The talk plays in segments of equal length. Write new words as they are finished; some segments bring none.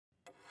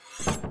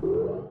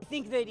I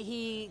think that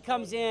he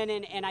comes in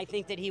and I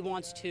think that he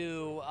wants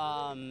to,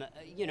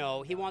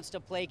 he wants to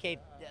placate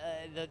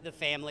the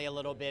family a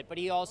little bit, but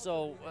he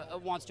also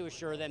wants to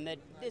assure them that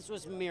this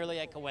was merely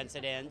a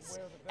coincidence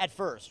at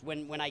first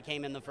when I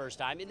came in the first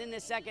time. And then the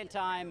second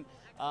time,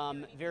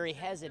 very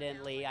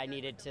hesitantly, I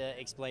needed to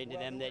explain to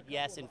them that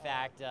yes, in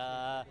fact,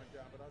 that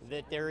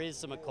there is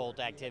some occult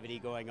activity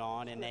going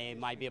on and they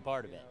might be a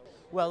part of it.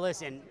 Well,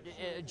 listen,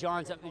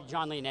 John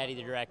Leonetti,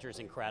 the director, is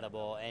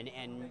incredible, and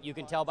you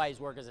can tell by his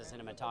work as a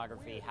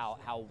cinematography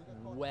how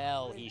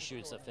well he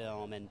shoots a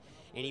film, and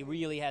he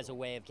really has a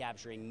way of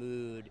capturing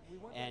mood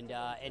and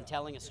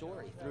telling a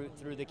story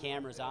through the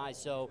camera's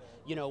eyes. So,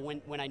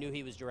 when I knew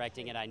he was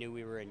directing it, I knew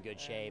we were in good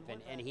shape,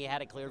 and he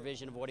had a clear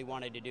vision of what he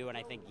wanted to do, and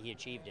I think he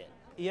achieved it.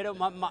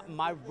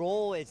 My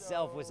role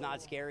itself was not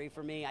scary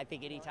for me. I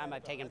think anytime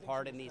I've taken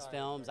part in these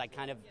films, I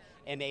kind of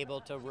am able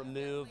to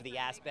remove the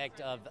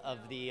aspect of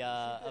the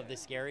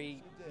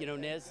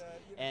scariness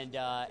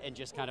and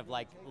just kind of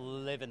like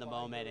live in the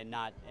moment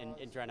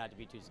and try not to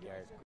be too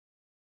scared.